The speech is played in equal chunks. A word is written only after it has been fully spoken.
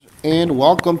And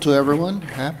welcome to everyone.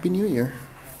 Happy New Year.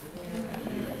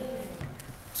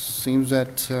 Seems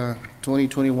that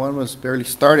 2021 was barely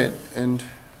started and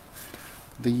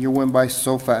the year went by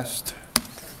so fast.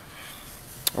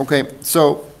 Okay,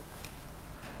 so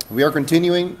we are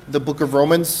continuing the book of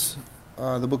Romans.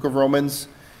 The book of Romans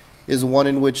is one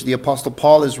in which the Apostle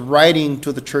Paul is writing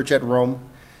to the church at Rome,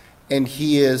 and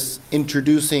he is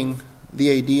introducing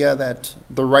the idea that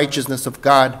the righteousness of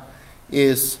God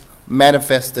is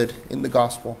manifested in the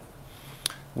gospel.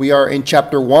 We are in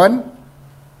chapter 1,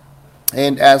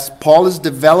 and as Paul is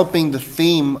developing the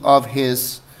theme of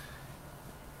his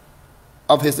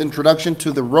introduction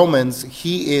to the Romans,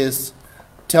 he is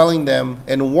telling them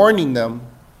and warning them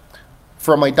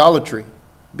from idolatry,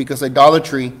 because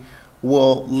idolatry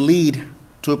will lead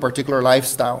to a particular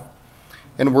lifestyle.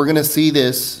 And we're going to see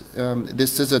this.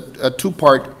 This is a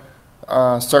two-part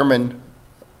sermon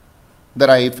that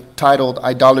I've titled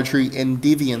Idolatry and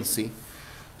Deviancy.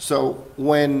 So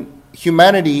when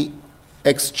humanity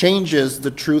exchanges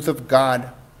the truth of God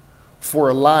for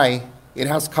a lie, it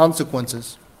has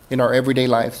consequences in our everyday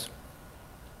lives.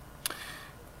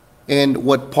 And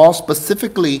what Paul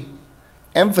specifically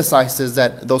emphasizes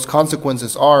that those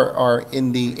consequences are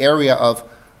in the area of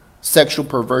sexual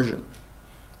perversion.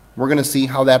 We're going to see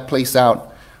how that plays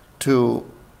out to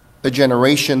a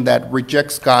generation that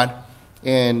rejects God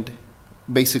and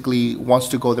basically wants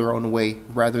to go their own way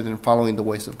rather than following the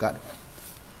ways of God.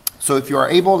 So if you are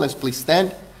able, let's please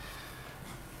stand.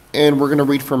 And we're going to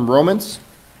read from Romans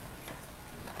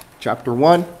chapter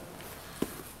 1,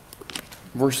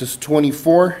 verses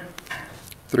 24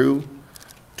 through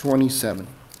 27.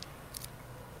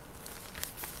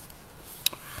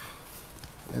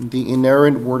 And the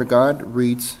inerrant word of God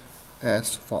reads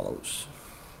as follows.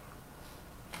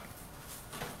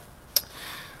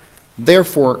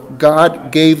 Therefore,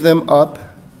 God gave them up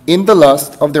in the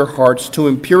lust of their hearts to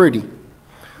impurity,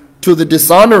 to the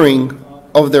dishonoring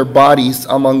of their bodies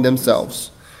among themselves,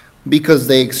 because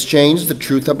they exchanged the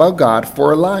truth about God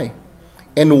for a lie,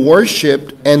 and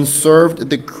worshipped and served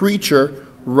the creature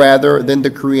rather than the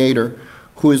Creator,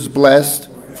 who is blessed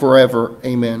forever.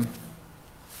 Amen.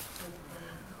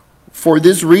 For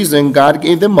this reason, God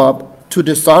gave them up to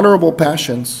dishonorable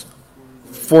passions.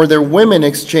 For their women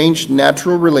exchanged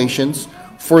natural relations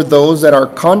for those that are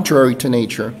contrary to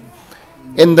nature.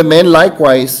 And the men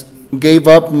likewise gave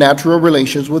up natural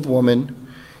relations with women,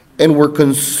 and were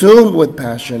consumed with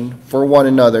passion for one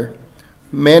another,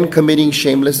 men committing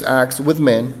shameless acts with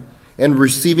men, and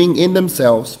receiving in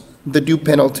themselves the due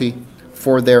penalty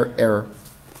for their error.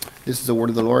 This is the word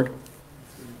of the Lord.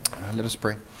 Let us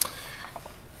pray.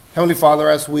 Heavenly Father,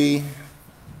 as we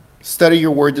study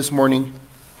your word this morning,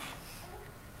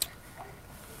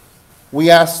 we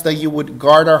ask that you would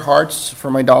guard our hearts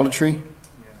from idolatry,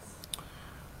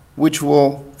 which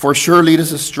will for sure lead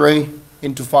us astray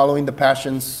into following the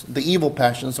passions, the evil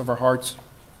passions of our hearts.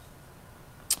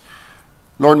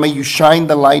 Lord, may you shine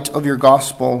the light of your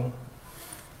gospel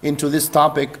into this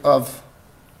topic of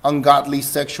ungodly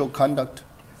sexual conduct.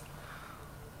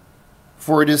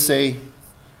 For it is an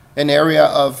area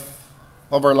of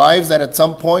our lives that at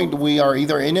some point we are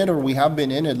either in it or we have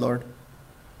been in it, Lord.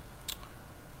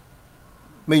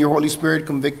 May your Holy Spirit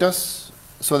convict us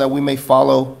so that we may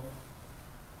follow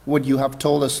what you have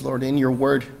told us, Lord, in your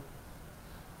word,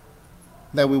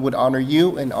 that we would honor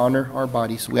you and honor our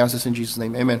bodies. We ask this in Jesus'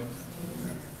 name. Amen.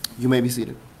 You may be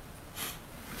seated.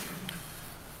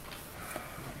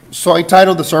 So I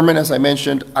titled the sermon, as I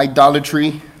mentioned,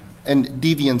 Idolatry and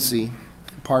Deviancy,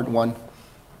 Part 1.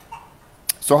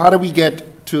 So how do we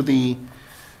get to the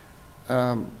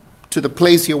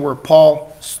place here where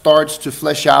Paul starts to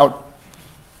flesh out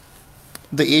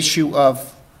the issue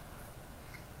of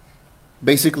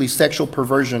basically sexual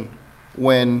perversion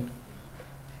when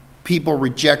people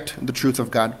reject the truth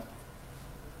of God?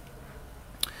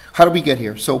 How do we get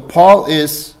here? So Paul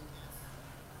is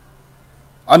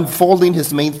unfolding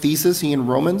his main thesis here in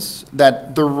Romans,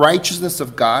 that the righteousness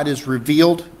of God is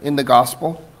revealed in the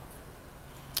gospel,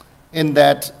 and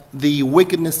that the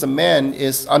wickedness of man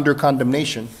is under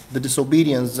condemnation. The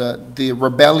disobedience, the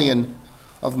rebellion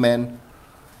of man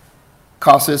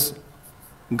causes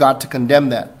God to condemn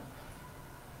that.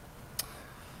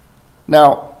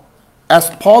 Now, as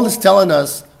Paul is telling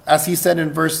us, as he said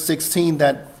in verse 16,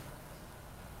 that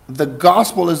the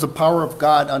gospel is the power of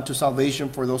God unto salvation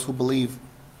for those who believe,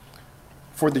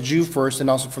 for the Jew first and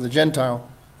also for the Gentile.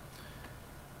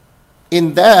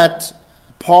 In that,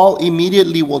 Paul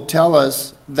immediately will tell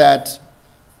us that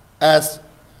as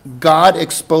God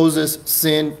exposes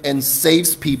sin and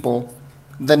saves people,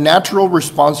 the natural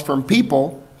response from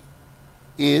people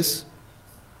is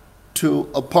to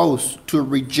oppose, to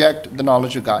reject the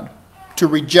knowledge of God, to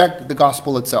reject the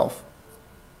gospel itself.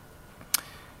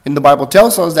 And the Bible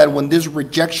tells us that when this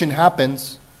rejection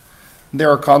happens, there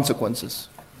are consequences.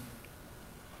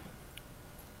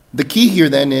 The key here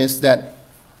then is that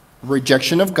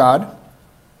rejection of God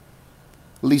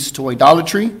leads to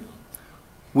idolatry,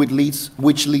 which leads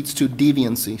to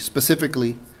deviancy,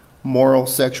 specifically moral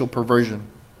sexual perversion.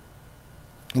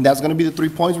 And that's going to be the 3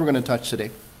 points we're going to touch today.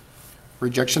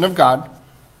 Rejection of God,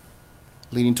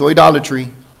 leading to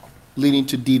idolatry, leading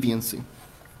to deviancy.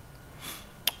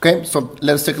 Okay, so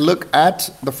let's take a look at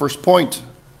the first point,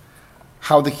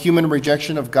 how the human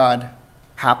rejection of God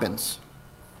happens.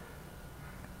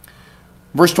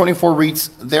 Verse 24 reads,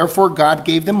 "Therefore God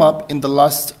gave them up in the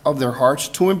lust of their hearts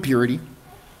to impurity,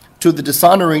 to the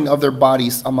dishonoring of their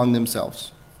bodies among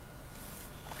themselves."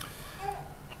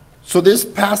 So this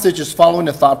passage is following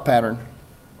a thought pattern.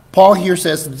 Paul here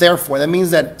says, therefore. That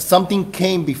means that something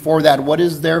came before that. What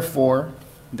is therefore?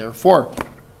 Therefore,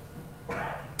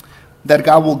 that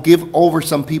God will give over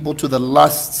some people to the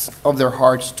lusts of their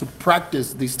hearts to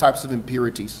practice these types of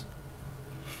impurities,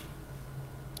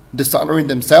 dishonoring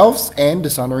themselves and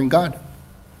dishonoring God.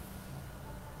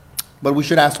 But we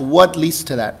should ask, what leads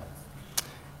to that?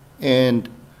 And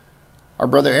our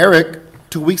brother Eric,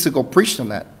 2 weeks ago, preached on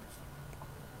that.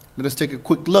 Let us take a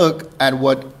quick look at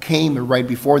what came right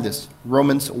before this.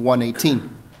 Romans 1:18.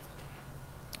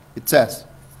 It says,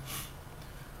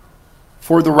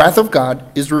 "For the wrath of God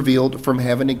is revealed from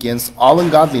heaven against all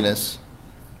ungodliness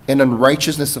and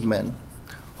unrighteousness of men,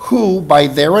 who by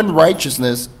their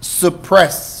unrighteousness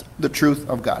suppress the truth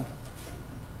of God."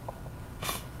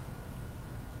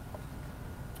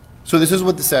 So this is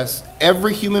what this says.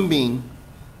 Every human being,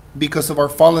 because of our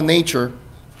fallen nature,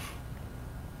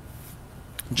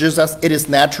 just as it is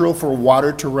natural for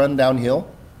water to run downhill,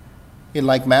 in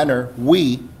like manner,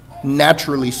 we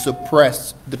naturally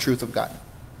suppress the truth of God.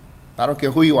 I don't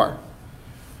care who you are.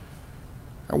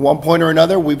 At one point or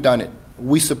another, we've done it.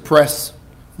 We suppress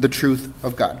the truth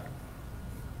of God.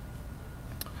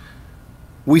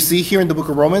 We see here in the book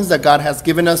of Romans that God has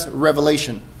given us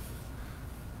revelation.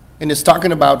 And it's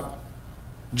talking about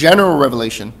general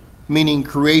revelation, meaning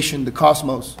creation, the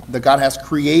cosmos, that God has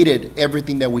created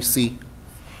everything that we see.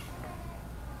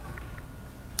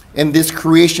 And this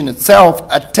creation itself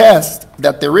attests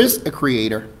that there is a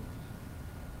creator.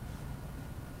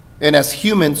 And as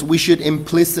humans, we should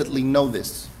implicitly know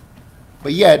this.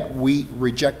 But yet, we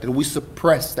reject it. We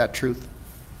suppress that truth.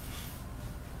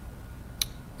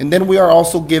 And then we are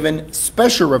also given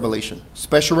special revelation.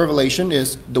 Special revelation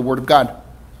is the Word of God.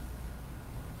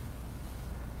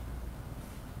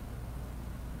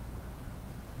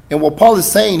 And what Paul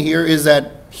is saying here is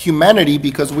that humanity,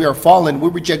 because we are fallen, we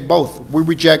reject both. We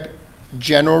reject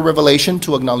general revelation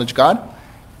to acknowledge God,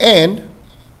 and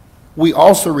we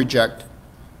also reject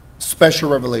special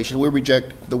revelation. We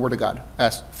reject the Word of God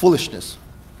as foolishness.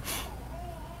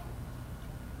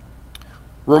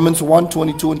 Romans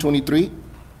 1:22 and 23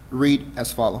 read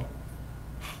as follows.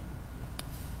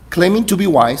 "Claiming to be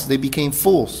wise, they became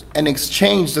fools and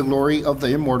exchanged the glory of the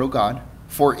immortal God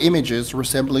for images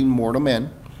resembling mortal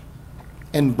men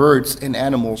and birds and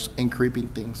animals and creeping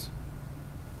things."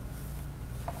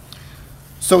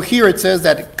 So here it says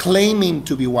that claiming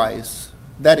to be wise,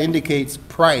 that indicates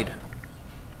pride.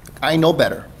 I know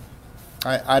better.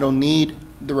 I don't need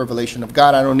the revelation of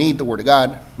God. I don't need the Word of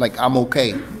God. Like, I'm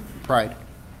okay. Pride.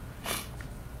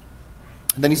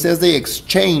 And then he says they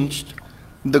exchanged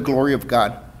the glory of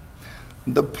God.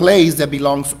 The place that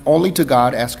belongs only to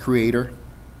God as creator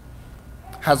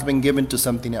has been given to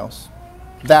something else.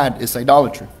 That is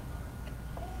idolatry.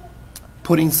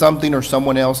 Putting something or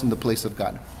someone else in the place of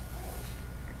God.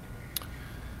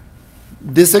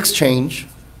 This exchange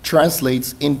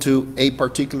translates into a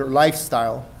particular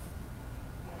lifestyle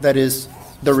that is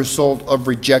the result of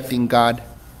rejecting God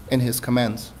and His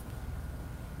commands.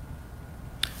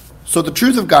 So the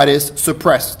truth of God is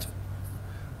suppressed.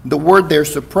 The word there,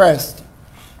 suppressed,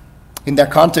 in that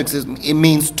context, it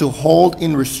means to hold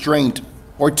in restraint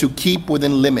or to keep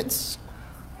within limits,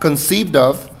 conceived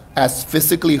of as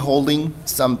physically holding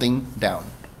something down.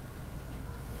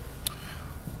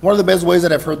 One of the best ways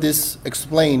that I've heard this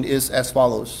explained is as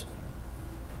follows.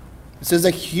 It says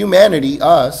that humanity,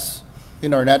 us,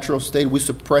 in our natural state, we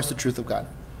suppress the truth of God.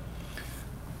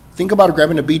 Think about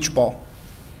grabbing a beach ball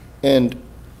and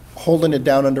holding it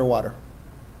down underwater.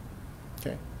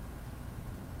 Okay.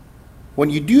 When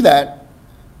you do that,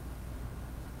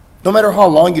 no matter how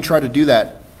long you try to do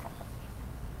that,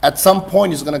 at some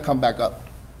point it's going to come back up.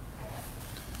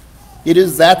 It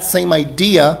is that same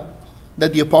idea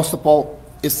that the Apostle Paul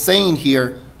is saying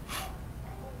here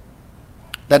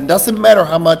That doesn't matter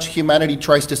how much humanity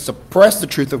tries to suppress the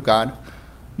truth of God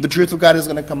is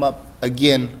going to come up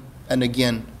again and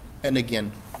again and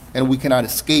again, and we cannot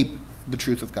escape the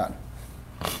truth of God.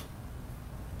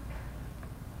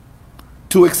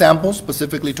 Two examples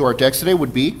specifically to our text today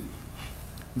would be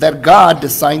that God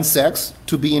designed sex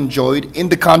to be enjoyed in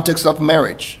the context of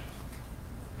marriage.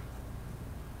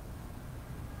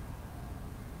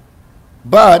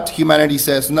 But humanity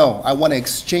says, no, I want to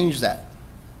exchange that.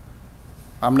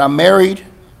 I'm not married,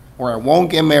 or I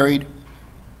won't get married,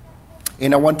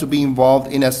 and I want to be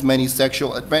involved in as many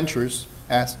sexual adventures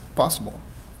as possible.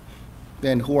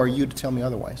 Then who are you to tell me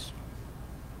otherwise?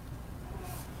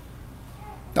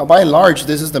 Now, by and large,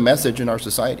 this is the message in our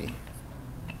society.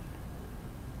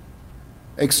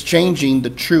 Exchanging the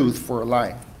truth for a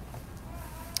lie.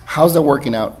 How's that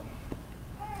working out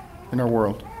in our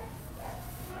world?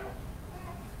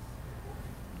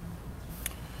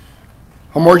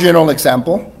 A more general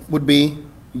example would be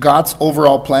God's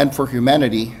overall plan for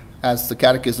humanity, as the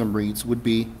Catechism reads, would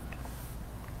be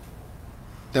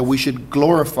that we should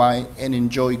glorify and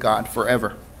enjoy God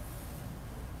forever.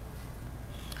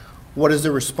 What is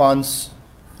the response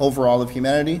overall of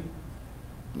humanity?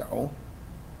 No,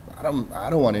 I don't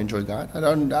want to enjoy God. I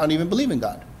don't even believe in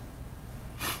God.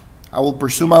 I will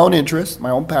pursue my own interests, my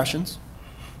own passions,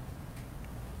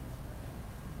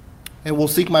 and will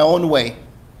seek my own way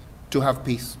to have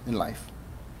peace in life.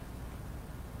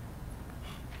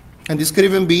 And this could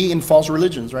even be in false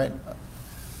religions, right?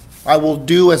 I will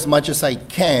do as much as I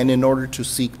can in order to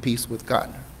seek peace with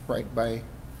God, right?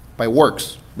 By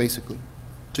works, basically,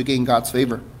 to gain God's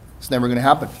favor. It's never going to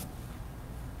happen.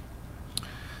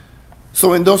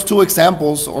 So in those two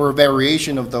examples, or a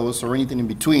variation of those, or anything in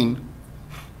between,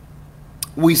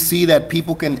 we see that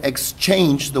people can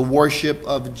exchange the worship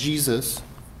of Jesus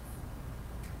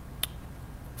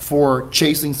for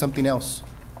chasing something else,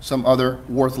 some other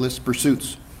worthless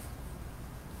pursuits.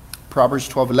 Proverbs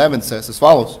 12:11 says as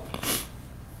follows: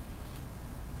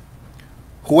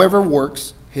 whoever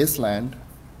works his land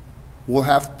will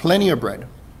have plenty of bread,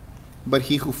 but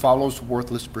he who follows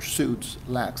worthless pursuits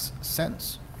lacks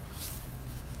sense.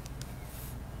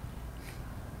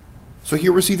 So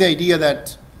here we see the idea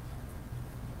that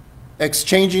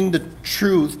exchanging the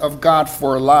truth of God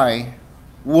for a lie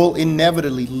will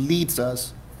inevitably lead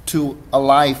us to a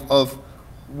life of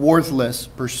worthless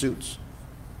pursuits.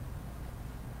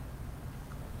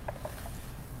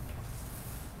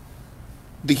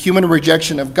 The human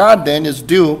rejection of God then is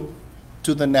due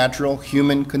to the natural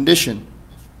human condition.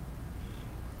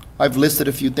 I've listed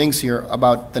a few things here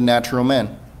about the natural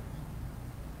man.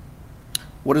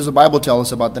 What does the Bible tell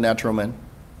us about the natural man?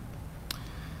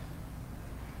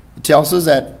 It tells us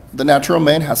that the natural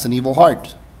man has an evil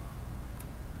heart,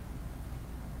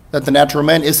 that the natural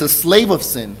man is a slave of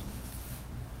sin.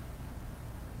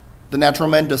 The natural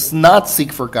man does not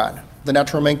seek for God. The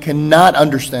natural man cannot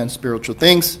understand spiritual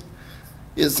things,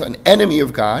 is an enemy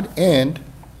of God, and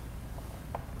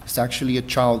is actually a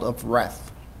child of wrath.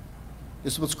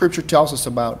 This is what Scripture tells us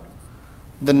about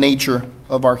the nature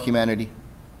of our humanity.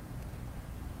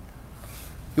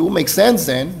 It will make sense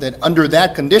then that under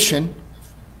that condition,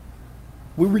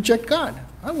 we reject God.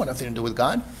 I don't want nothing to do with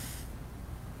God.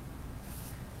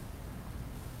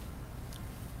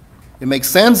 It makes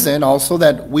sense then also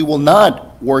that we will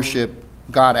not worship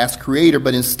God as creator,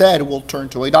 but instead will turn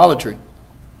to idolatry,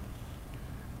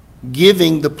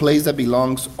 giving the place that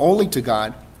belongs only to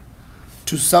God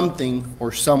to something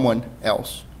or someone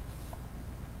else.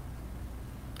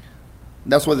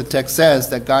 That's what the text says,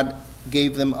 that God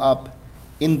gave them up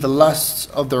in the lusts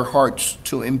of their hearts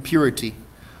to impurity,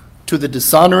 to the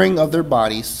dishonoring of their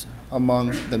bodies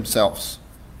among themselves.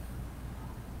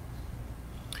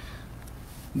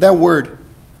 That word,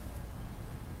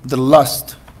 the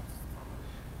lust,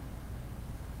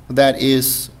 that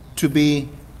is to be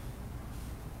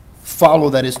followed,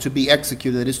 that is to be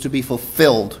executed, that is to be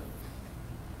fulfilled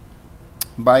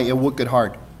by a wicked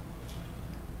heart.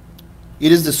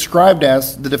 It is described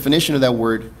as, the definition of that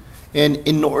word, an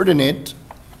inordinate,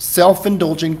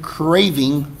 self-indulgent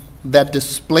craving that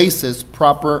displaces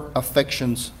proper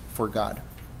affections for God.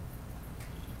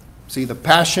 See, the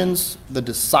passions, the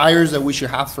desires that we should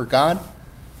have for God,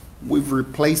 we've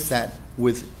replaced that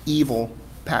with evil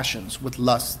passions, with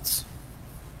lusts.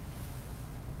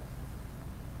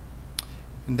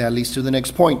 And that leads to the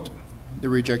next point. The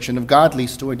rejection of God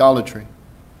leads to idolatry.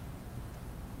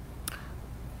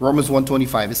 Romans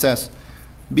 1:25, it says,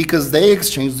 because they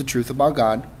exchanged the truth about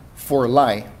God for a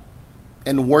lie,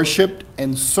 and worshipped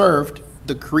and served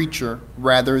the creature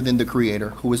rather than the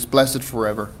Creator, who is blessed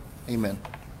forever. Amen.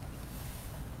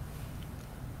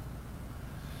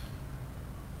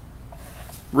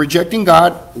 Rejecting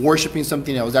God, worshiping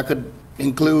something else. That could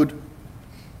include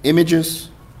images,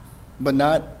 but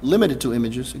not limited to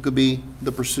images. It could be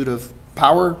the pursuit of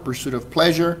power, pursuit of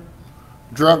pleasure,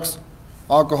 drugs,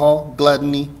 alcohol,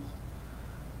 gluttony,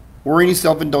 or any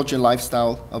self-indulgent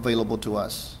lifestyle available to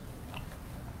us.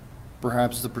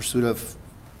 Perhaps the pursuit of,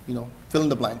 fill in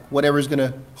the blank, whatever is going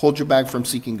to hold you back from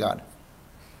seeking God.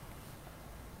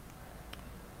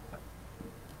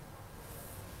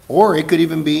 Or it could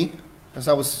even be, as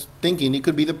I was thinking, it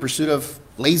could be the pursuit of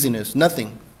laziness,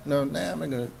 nothing. I'm not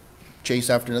going to chase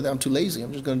after nothing. I'm too lazy.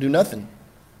 I'm just going to do nothing.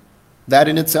 That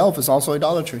in itself is also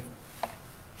idolatry.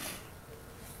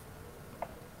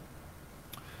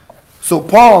 So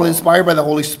Paul, inspired by the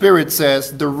Holy Spirit,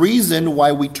 says the reason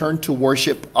why we turn to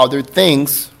worship other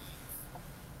things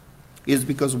is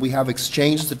because we have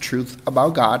exchanged the truth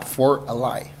about God for a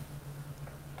lie.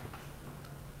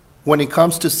 When it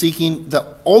comes to seeking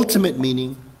the ultimate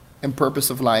meaning and purpose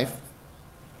of life,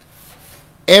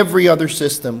 every other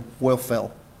system will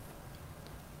fail.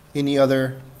 Any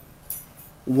other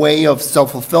way of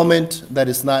self-fulfillment that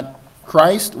is not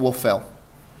Christ will fail.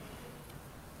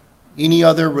 Any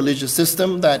other religious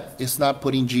system that is not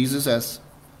putting Jesus as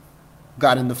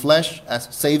God in the flesh, as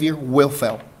Savior, will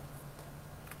fail.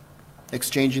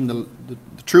 Exchanging the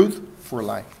truth for a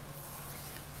lie.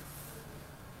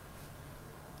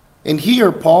 And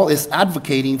here, Paul is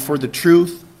advocating for the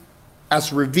truth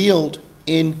as revealed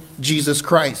in Jesus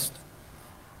Christ.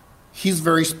 He's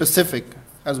very specific,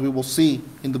 as we will see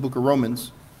in the book of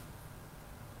Romans.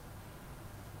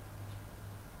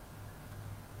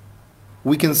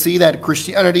 We can see that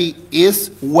Christianity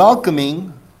is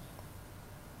welcoming.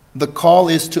 The call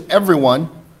is to everyone,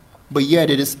 but yet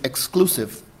it is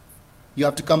exclusive. You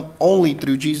have to come only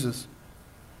through Jesus.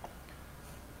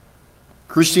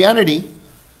 Christianity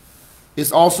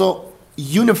is also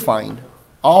unifying.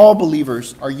 All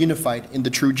believers are unified in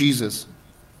the true Jesus.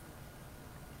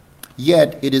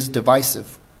 Yet it is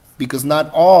divisive, because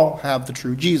not all have the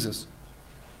true Jesus.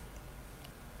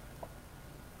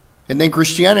 And then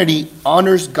Christianity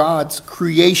honors God's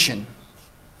creation.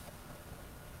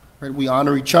 Right? We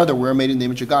honor each other. We're made in the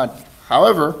image of God.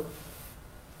 However,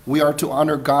 we are to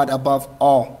honor God above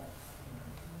all.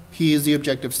 He is the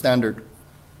objective standard.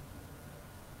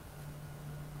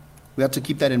 We have to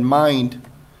keep that in mind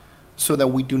so that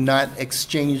we do not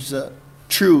exchange the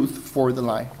truth for the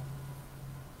lie.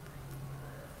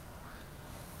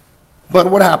 But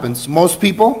what happens? Most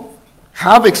people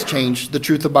have exchanged the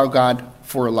truth about God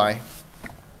for a lie.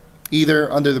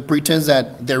 Either under the pretense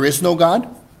that there is no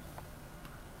God,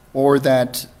 or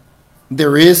that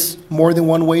there is more than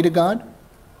one way to God,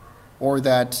 or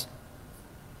that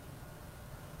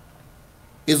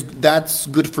that's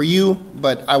good for you,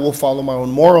 but I will follow my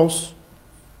own morals.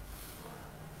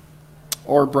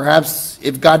 Or perhaps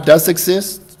if God does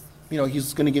exist,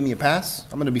 he's going to give me a pass.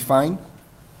 I'm going to be fine.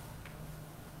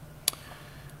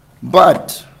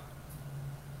 But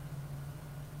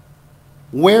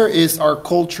where is our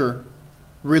culture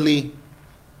really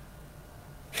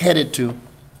headed to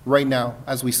right now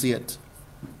as we see it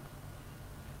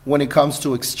when it comes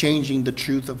to exchanging the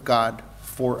truth of God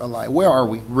for a lie? Where are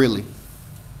we really?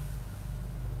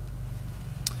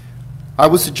 I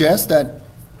would suggest that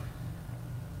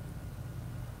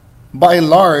by and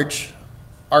large,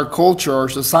 our culture, our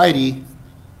society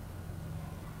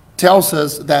tells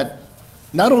us that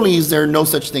not only is there no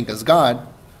such thing as God,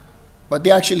 but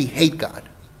they actually hate God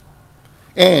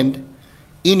and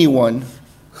anyone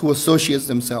who associates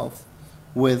themselves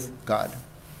with God.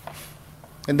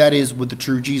 And that is with the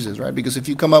true Jesus, right? Because if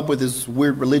you come up with this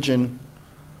weird religion,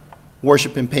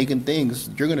 worshiping pagan things,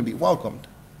 you're going to be welcomed.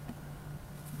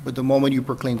 But the moment you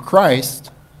proclaim Christ,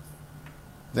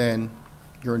 then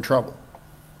you're in trouble.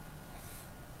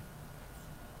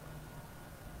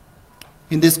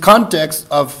 In this context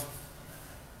of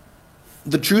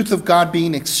the truth of God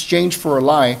being exchanged for a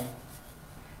lie,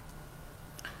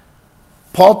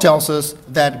 Paul tells us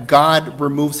that God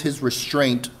removes his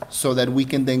restraint so that we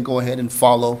can then go ahead and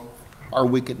follow our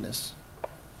wickedness.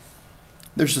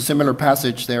 There's a similar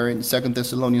passage there in 2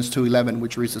 Thessalonians 2:11,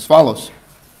 which reads as follows.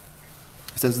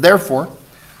 It says, "Therefore,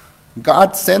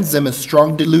 God sends them a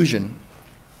strong delusion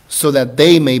so that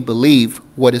they may believe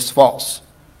what is false,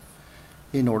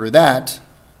 in order that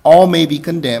all may be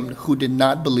condemned who did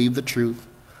not believe the truth,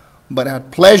 but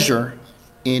had pleasure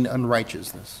in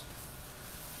unrighteousness."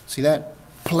 See that?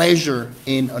 Pleasure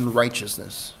in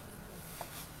unrighteousness.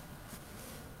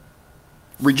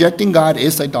 Rejecting God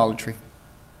is idolatry.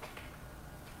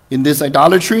 In this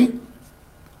idolatry,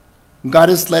 God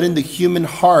is letting the human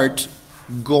heart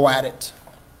go at it,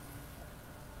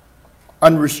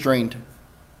 unrestrained.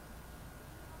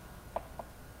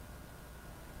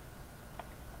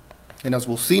 And as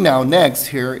we'll see now next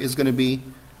here is going to be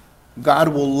God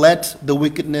will let the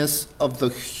wickedness of the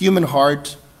human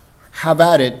heart have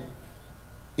at it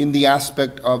in the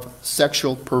aspect of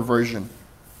sexual perversion.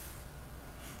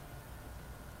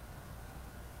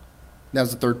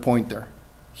 That's the third point there.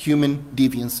 Human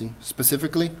deviancy.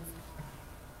 Specifically,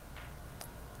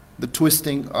 the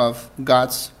twisting of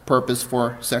God's purpose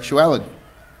for sexuality.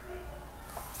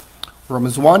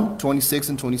 Romans 1, 26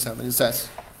 and 27. It says,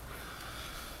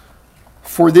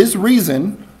 for this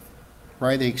reason,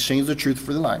 right, they exchanged the truth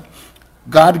for the lie,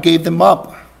 God gave them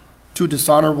up to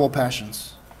dishonorable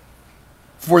passions.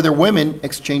 For their women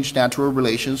exchanged natural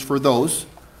relations for those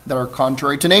that are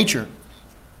contrary to nature.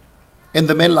 And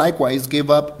the men likewise gave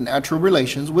up natural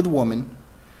relations with women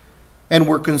and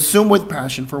were consumed with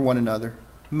passion for one another,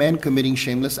 men committing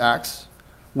shameless acts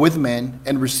with men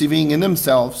and receiving in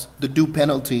themselves the due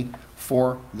penalty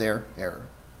for their error.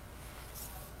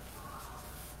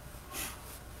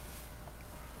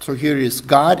 So here it is.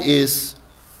 God is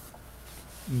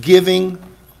giving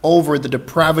over the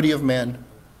depravity of men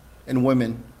and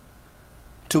women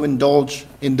to indulge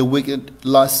in the wicked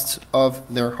lusts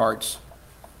of their hearts.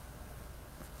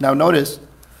 Now notice,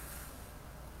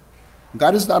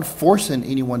 God is not forcing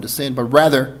anyone to sin, but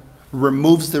rather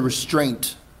removes the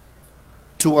restraint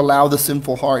to allow the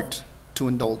sinful heart to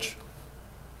indulge.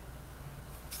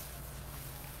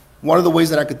 One of the ways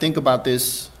that I could think about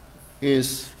this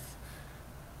is,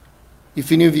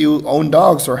 if any of you own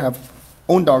dogs or have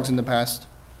owned dogs in the past,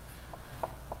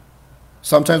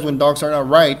 sometimes when dogs are not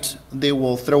right, they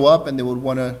will throw up and they would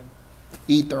want to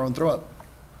eat their own throw up.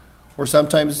 Or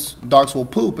sometimes dogs will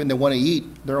poop and they want to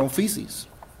eat their own feces,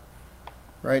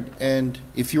 right? And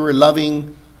if you're a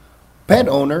loving pet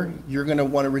owner, you're going to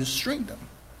want to restrain them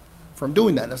from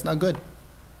doing that. That's not good.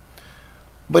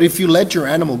 But if you let your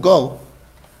animal go,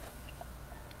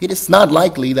 it is not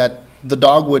likely that the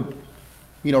dog would,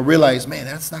 realize, man,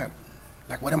 that's not,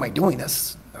 like, what am I doing?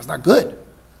 That's not good.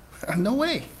 No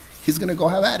way. He's going to go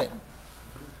have at it.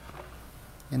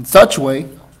 In such way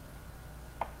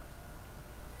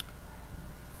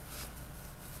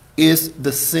is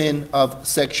the sin of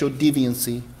sexual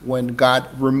deviancy when God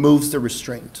removes the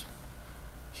restraint.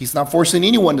 He's not forcing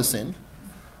anyone to sin,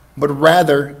 but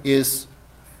rather is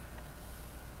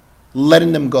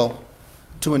letting them go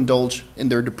to indulge in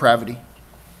their depravity.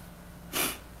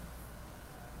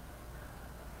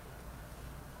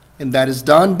 And that is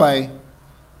done by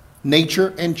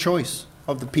nature and choice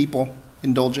of the people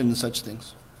indulging in such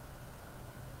things.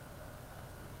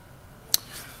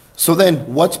 So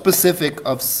then, what specific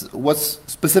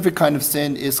kind of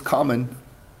sin is common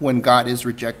when God is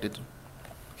rejected?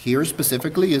 Here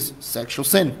specifically is sexual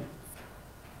sin,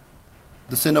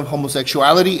 the sin of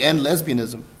homosexuality and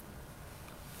lesbianism.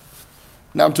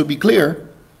 Now, to be clear,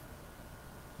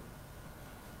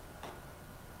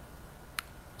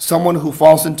 someone who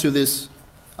falls into this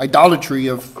idolatry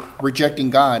of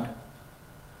rejecting God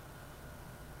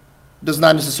does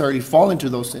not necessarily fall into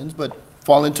those sins, but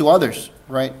fall into others,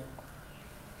 right?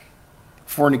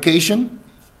 Fornication,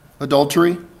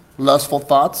 adultery, lustful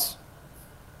thoughts,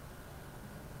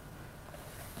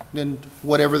 and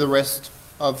whatever the rest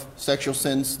of sexual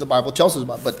sins the Bible tells us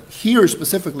about. But here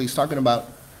specifically it's talking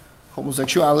about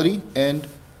homosexuality and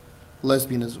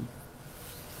lesbianism.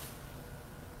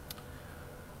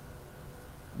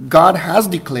 God has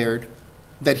declared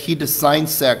that he designed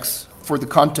sex for the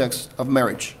context of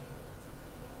marriage,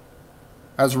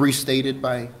 as restated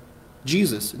by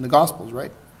Jesus in the Gospels,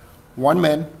 right? One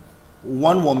man,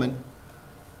 one woman,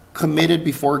 committed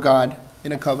before God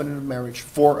in a covenant of marriage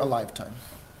for a lifetime.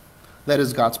 That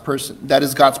is God's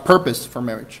purpose for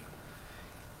marriage.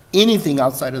 Anything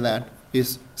outside of that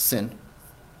is sin.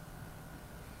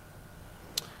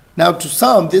 Now, to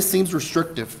some, this seems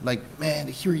restrictive. Like, man,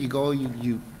 here you go,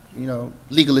 you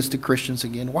legalistic Christians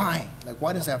again. Why? Like,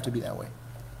 why does it have to be that way?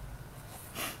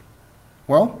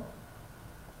 Well,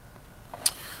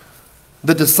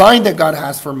 the design that God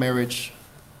has for marriage,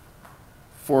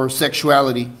 for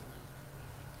sexuality,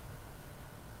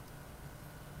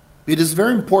 it is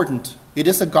very important. It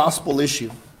is a gospel issue.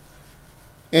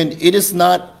 And it is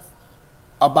not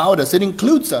about us. It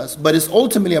includes us, but it's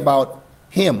ultimately about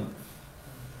him.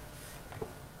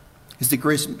 It's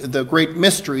the great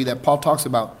mystery that Paul talks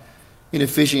about in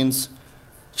Ephesians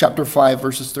chapter 5,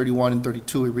 verses 31 and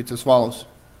 32. He reads as follows.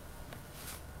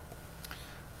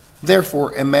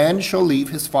 Therefore, a man shall leave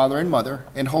his father and mother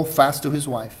and hold fast to his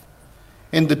wife,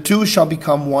 and the two shall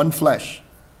become one flesh.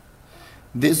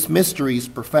 This mystery is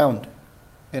profound,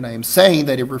 and I am saying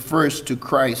that it refers to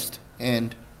Christ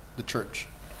and the church.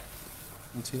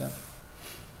 You see that?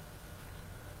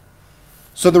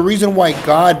 So the reason why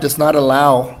God does not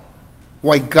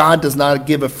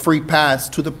give a free pass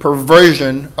to the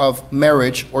perversion of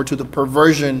marriage or to the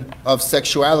perversion of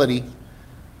sexuality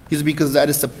is because that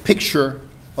is a picture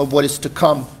of what is to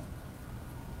come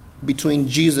between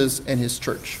Jesus and his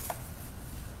church.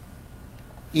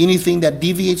 Anything that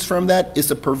deviates from that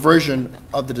is a perversion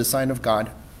of the design of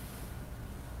God.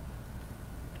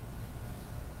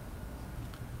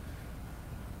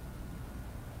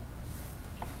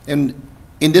 And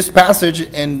in this passage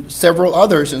and several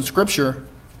others in Scripture,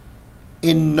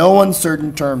 in no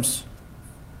uncertain terms,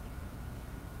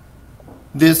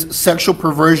 this sexual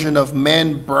perversion of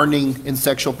men burning in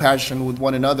sexual passion with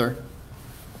one another,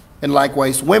 and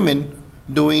likewise women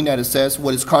doing, as it says,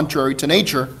 what is contrary to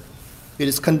nature, it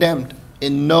is condemned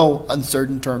in no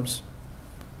uncertain terms.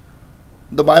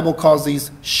 The Bible calls these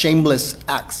shameless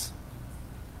acts.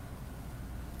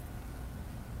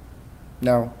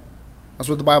 Now, that's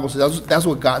what the Bible says. That's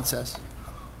what God says.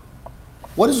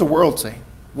 What does the world say?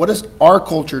 What does our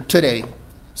culture today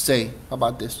say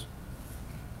about this?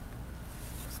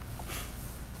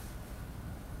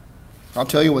 I'll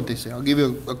tell you what they say. I'll give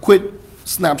you a quick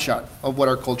snapshot of what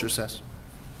our culture says.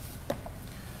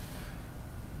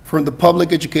 From the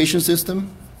public education system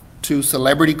to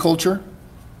celebrity culture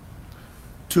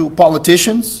to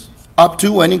politicians, up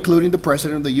to and including the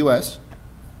President of the U.S.,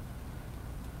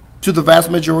 to the vast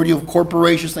majority of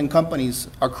corporations and companies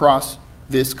across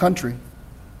this country.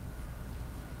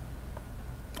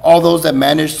 All those that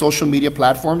manage social media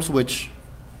platforms, which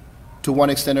to one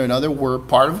extent or another we're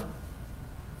part of.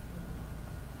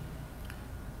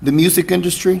 The music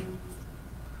industry,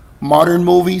 modern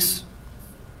movies,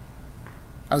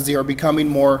 as they are becoming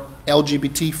more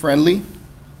LGBT friendly.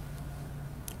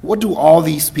 What do all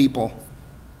these people,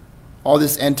 all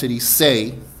these entities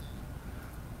say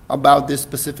about this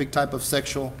specific type of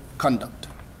sexual conduct?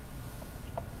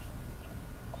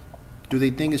 Do they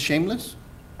think it's shameless?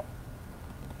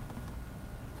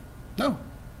 No.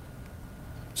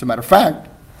 As a matter of fact,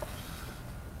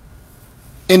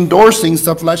 endorsing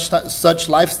such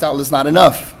lifestyle is not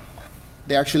enough.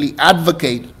 They actually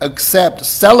advocate, accept,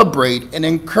 celebrate, and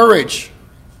encourage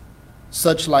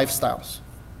such lifestyles.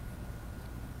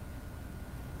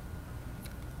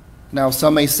 Now,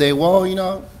 some may say, well,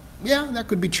 yeah, that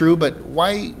could be true, but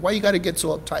why you got to get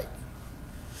so uptight?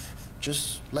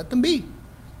 Just let them be.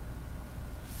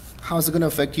 How is it going to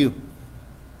affect you?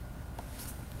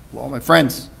 Well, my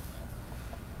friends,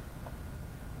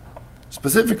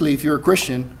 specifically if you're a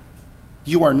Christian,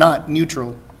 you are not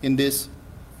neutral in this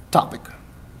topic.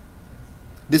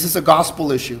 This is a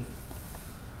gospel issue.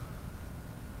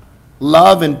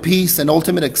 Love and peace and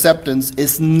ultimate acceptance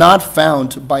is not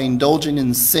found by indulging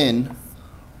in sin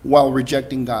while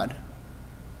rejecting God.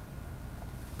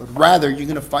 But rather, you're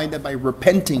going to find that by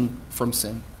repenting from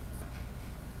sin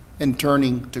and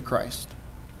turning to Christ.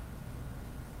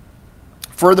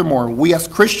 Furthermore, we as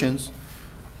Christians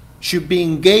should be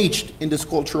engaged in this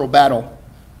cultural battle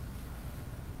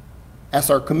as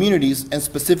our communities, and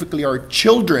specifically our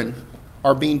children,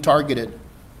 are being targeted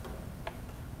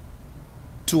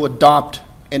to adopt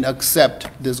and accept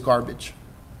this garbage.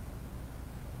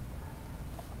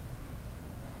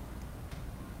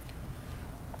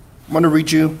 I'm going to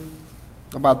read you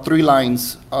about 3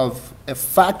 lines of a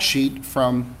fact sheet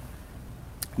from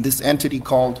this entity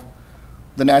called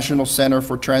the National Center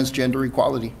for Transgender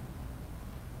Equality.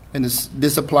 And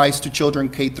this applies to children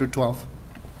K through 12.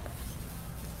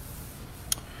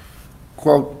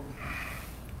 Quote,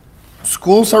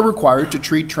 schools are required to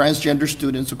treat transgender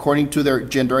students according to their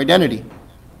gender identity,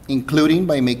 including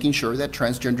by making sure that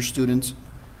transgender students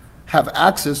have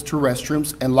access to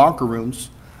restrooms and locker rooms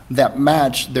that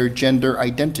match their gender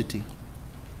identity,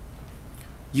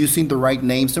 using the right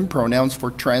names and pronouns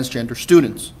for transgender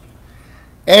students,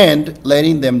 and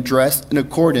letting them dress in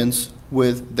accordance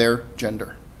with their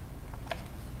gender.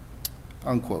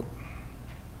 Unquote.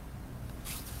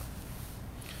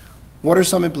 What are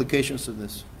some implications of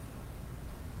this?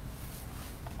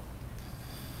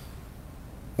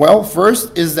 Well,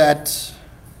 first is that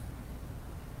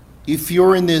if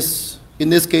you're in this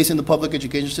case in the public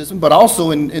education system, but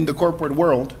also in the corporate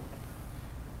world,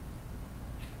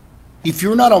 if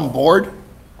you're not on board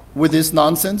with this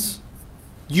nonsense,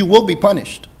 you will be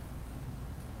punished,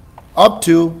 up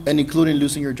to and including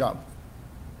losing your job.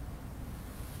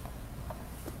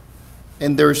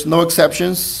 And there's no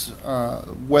exceptions,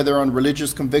 whether on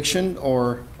religious conviction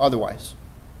or otherwise.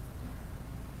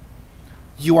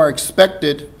 You are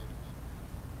expected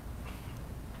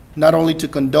not only to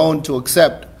condone, to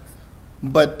accept,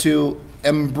 but to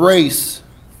embrace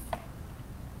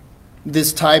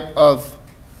this type of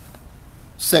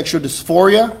sexual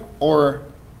dysphoria, or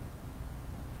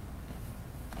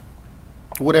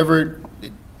whatever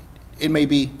it may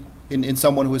be in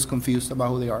someone who is confused about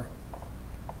who they are.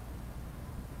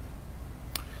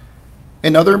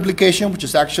 Another implication, which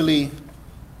is actually,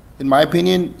 in my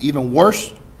opinion, even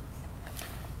worse,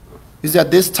 is that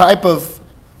this type of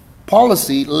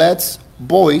policy lets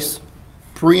boys,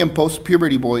 pre- and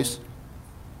post-puberty boys,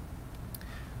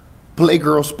 play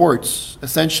girl sports,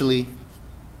 essentially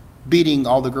beating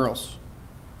all the girls.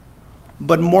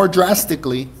 But more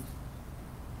drastically,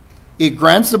 it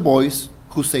grants the boys,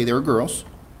 who say they're girls,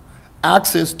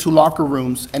 access to locker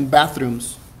rooms and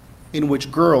bathrooms in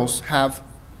which girls have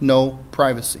no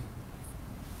privacy.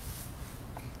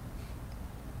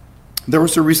 There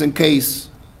was a recent case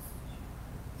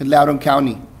in Loudoun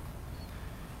County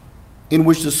in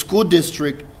which the school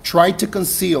district tried to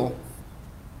conceal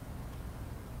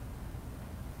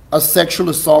a sexual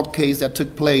assault case that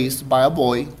took place by a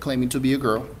boy claiming to be a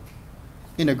girl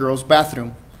in a girl's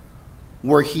bathroom,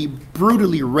 where he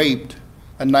brutally raped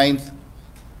a 9th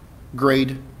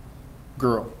grade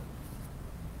girl.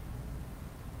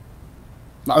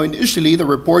 Now, initially, the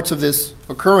reports of this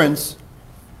occurrence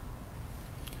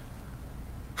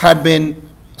had been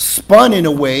spun in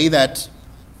a way that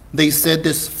they said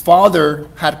this father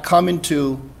had come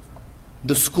into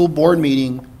the school board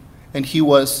meeting and he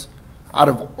was out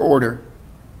of order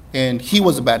and he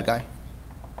was a bad guy.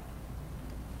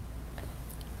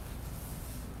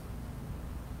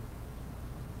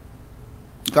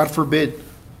 God forbid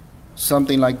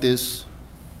something like this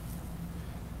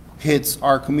hits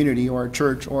our community or our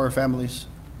church or our families.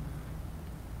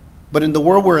 But in the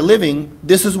world we're living,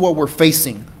 this is what we're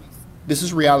facing. This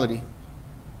is reality.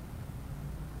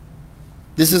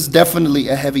 This is definitely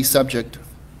a heavy subject.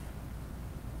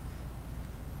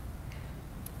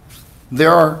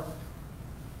 There are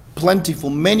plentiful,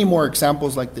 many more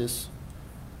examples like this.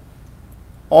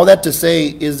 All that to say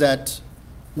is that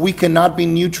we cannot be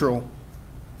neutral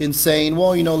in saying,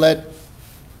 well,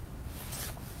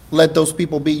 let those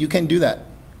people be. You can't do that.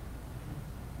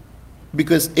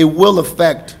 Because it will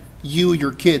affect you,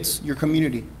 your kids, your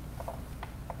community,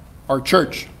 our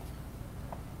church.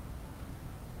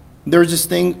 There's this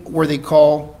thing where they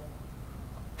call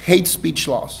hate speech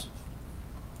laws,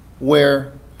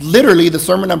 where literally the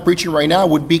sermon I'm preaching right now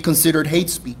would be considered hate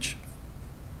speech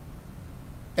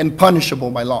and punishable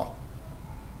by law.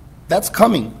 That's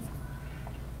coming.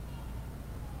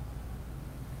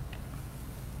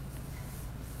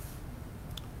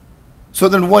 So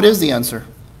then what is the answer?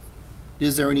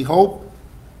 Is there any hope?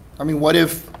 I mean, what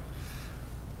if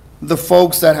the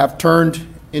folks that have turned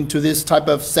into this type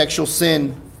of sexual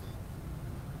sin,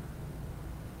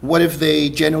 what if they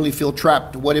genuinely feel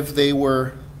trapped? What if they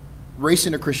were raised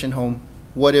in a Christian home?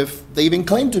 What if they even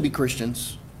claim to be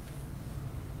Christians?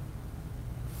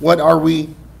 What are we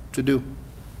to do?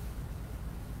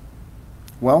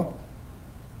 Well,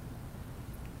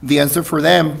 the answer for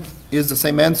them is the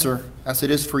same answer as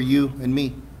it is for you and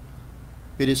me.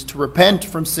 It is to repent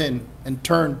from sin and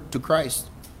turn to Christ.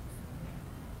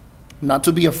 Not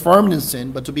to be affirmed in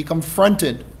sin, but to be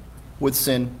confronted with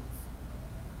sin.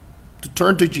 To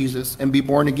turn to Jesus and be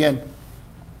born again.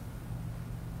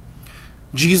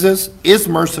 Jesus is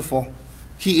merciful.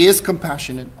 He is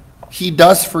compassionate. He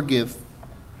does forgive.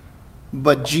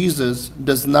 But Jesus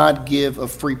does not give a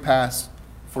free pass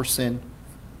for sin.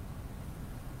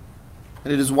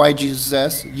 And it is why Jesus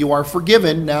says, you are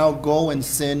forgiven, now go and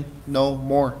sin no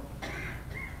more.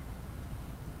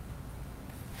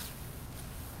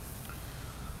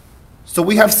 So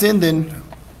we have sinned and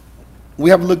we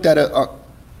have looked at a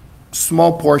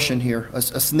small portion here, a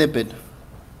snippet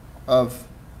of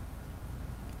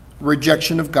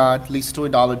rejection of God leads to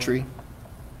idolatry,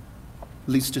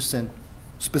 leads to sin,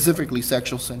 specifically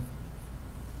sexual sin.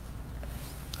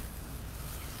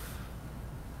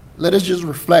 Let us just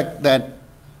reflect that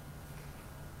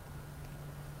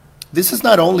this is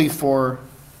not only for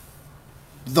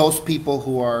those people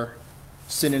who are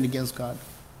sinning against God.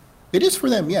 It is for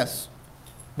them, yes.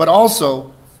 But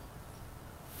also,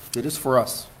 it is for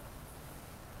us.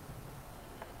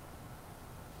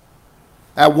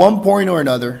 At one point or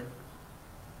another,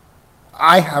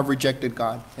 I have rejected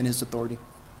God and His authority.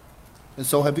 And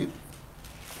so have you.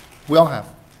 We all have.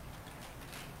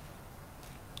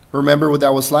 Remember what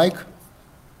that was like?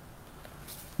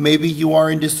 Maybe you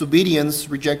are in disobedience,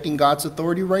 rejecting God's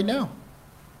authority right now.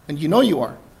 And you know you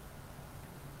are.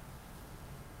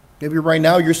 Maybe right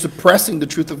now you're suppressing the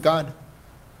truth of God,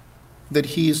 that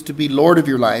He is to be Lord of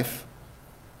your life.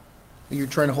 And you're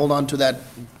trying to hold on to that.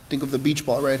 Think of the beach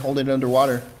ball, right? Holding it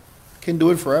underwater. Can't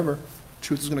do it forever.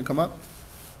 Truth is going to come up.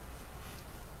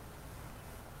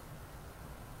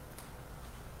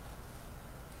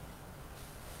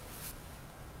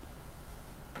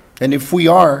 And if we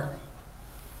are,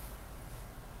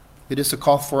 it is a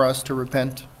call for us to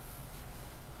repent.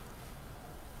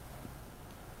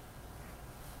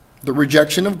 The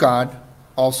rejection of God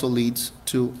also leads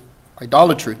to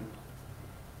idolatry.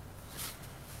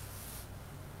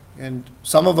 And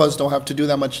some of us don't have to do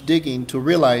that much digging to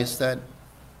realize that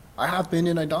I have been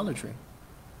in idolatry.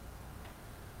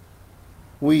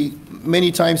 We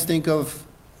many times think of,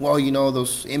 well,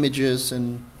 those images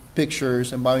and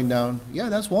pictures and bowing down. Yeah,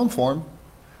 that's one form.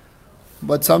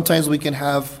 But sometimes we can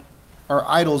have our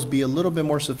idols be a little bit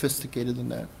more sophisticated than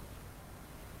that.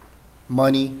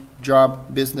 Money,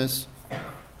 job, business,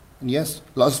 and yes,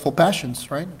 lustful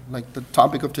passions, right? Like the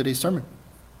topic of today's sermon.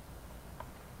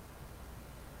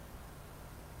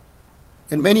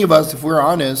 And many of us, if we're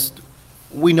honest,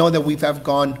 we know that we have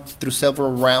gone through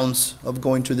several rounds of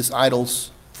going to these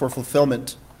idols for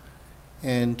fulfillment,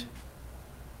 and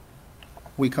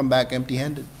we come back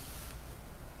empty-handed.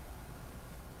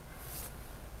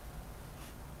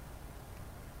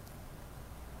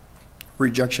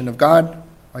 Rejection of God,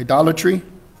 idolatry,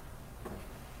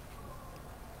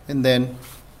 and then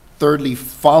thirdly,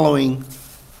 following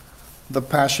the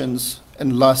passions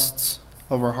and lusts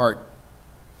of our heart.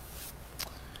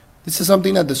 This is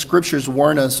something that the scriptures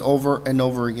warn us over and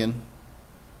over again.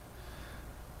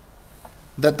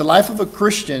 That the life of a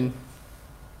Christian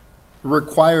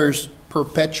requires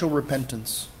perpetual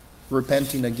repentance,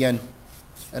 repenting again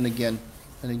and again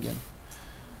and again.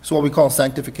 It's what we call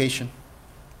sanctification.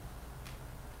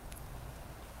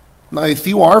 Now, if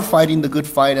you are fighting the good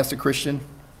fight as a Christian,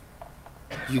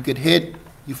 you get hit,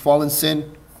 you fall in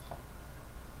sin,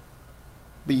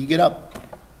 but you get up.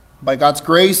 By God's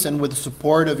grace and with the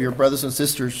support of your brothers and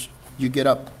sisters, you get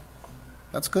up.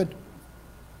 That's good.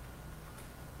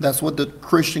 That's what the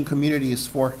Christian community is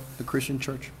for, the Christian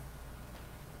church.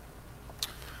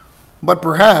 But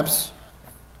perhaps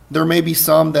there may be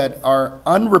some that are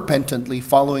unrepentantly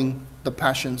following the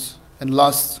passions and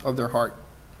lusts of their heart.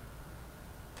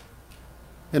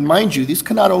 And mind you, these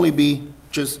cannot only be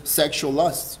just sexual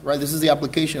lusts, right? This is the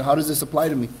application. How does this apply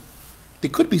to me? They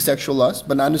could be sexual lusts,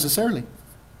 but not necessarily.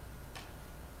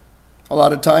 A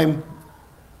lot of time,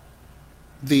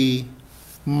 the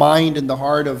mind and the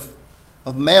heart of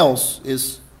males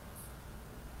is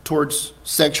towards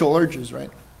sexual urges, right?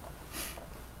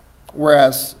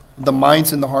 Whereas the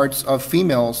minds and the hearts of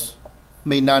females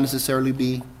may not necessarily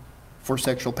be for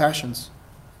sexual passions.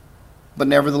 But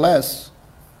nevertheless,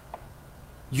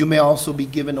 you may also be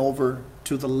given over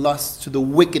to the lust, to the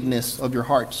wickedness of your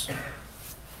hearts.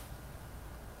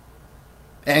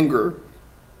 Anger,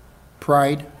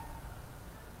 pride,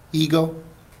 ego,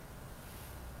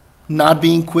 not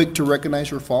being quick to recognize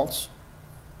your faults,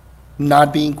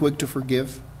 not being quick to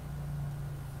forgive,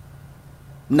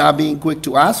 not being quick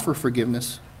to ask for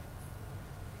forgiveness,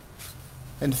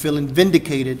 and feeling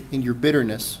vindicated in your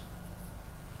bitterness.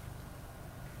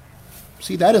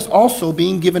 See, that is also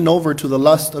being given over to the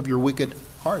lust of your wicked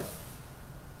heart.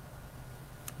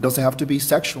 It doesn't have to be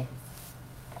sexual.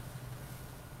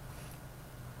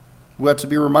 We have to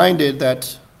be reminded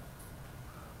that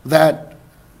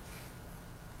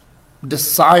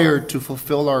desire to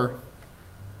fulfill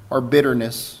our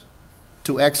bitterness,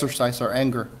 to exercise our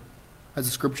anger, as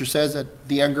the scripture says, that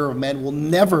the anger of man will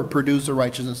never produce the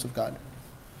righteousness of God.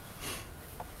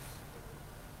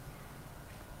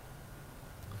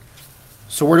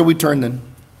 So where do we turn then?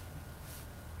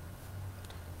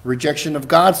 Rejection of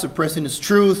God, suppressing His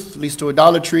truth, leads to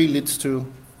idolatry, leads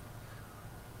to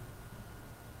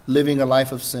living a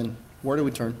life of sin. Where do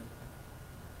we turn?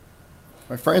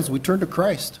 My friends, we turn to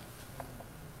Christ,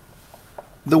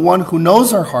 the one who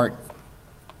knows our heart.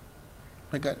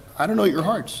 Like, I don't know your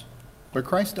hearts, but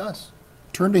Christ does.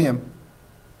 Turn to Him.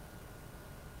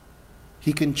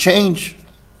 He can change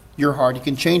your heart. He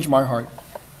can change my heart.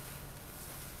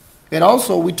 And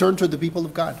also, we turn to the people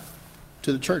of God,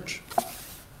 to the church,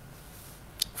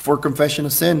 for confession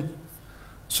of sin,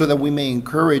 so that we may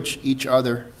encourage each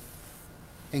other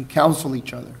and counsel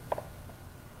each other.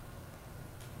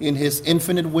 In His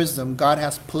infinite wisdom, God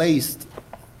has placed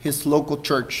His local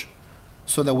church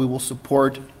so that we will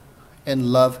support and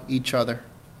love each other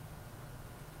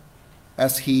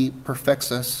as He perfects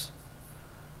us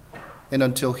and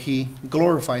until He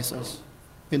glorifies us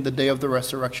in the day of the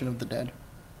resurrection of the dead.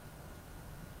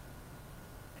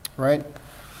 Right?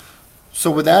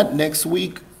 So with that, next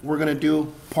week we're going to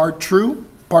do part 2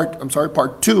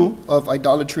 of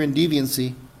idolatry and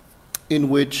deviancy, in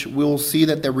which we'll see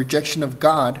that the rejection of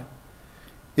God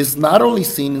is not only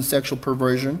seen in sexual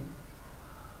perversion,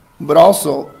 but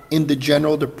also in the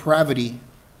general depravity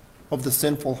of the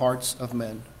sinful hearts of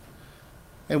men.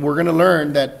 And we're going to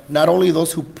learn that not only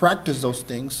those who practice those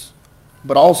things,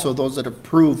 but also those that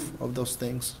approve of those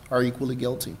things are equally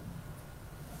guilty.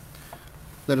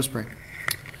 Let us pray.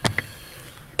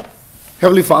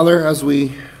 Heavenly Father, as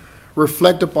we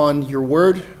reflect upon your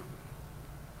word,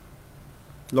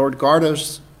 Lord, guard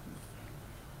us,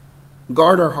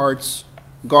 guard our hearts,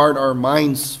 guard our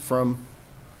minds from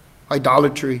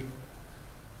idolatry,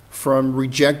 from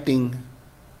rejecting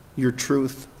your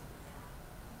truth.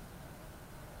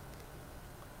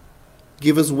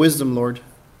 Give us wisdom, Lord,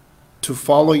 to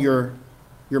follow your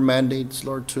mandates,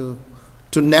 Lord, to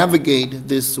navigate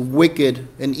this wicked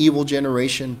and evil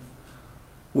generation,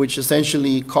 which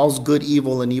essentially calls good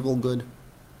evil and evil good.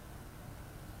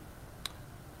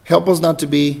 Help us not to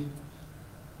be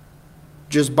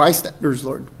just bystanders,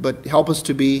 Lord, but help us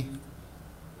to be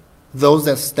those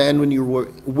that stand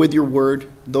with your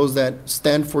word, those that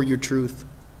stand for your truth,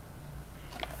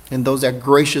 and those that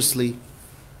graciously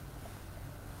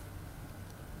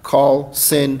call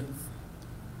sin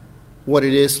what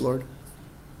it is, Lord,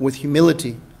 with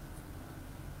humility,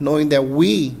 knowing that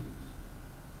we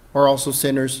are also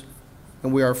sinners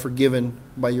and we are forgiven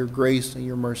by your grace and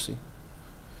your mercy.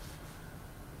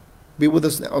 Be with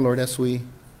us now, Lord, as we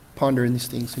ponder in these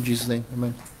things. In Jesus' name,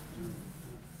 amen.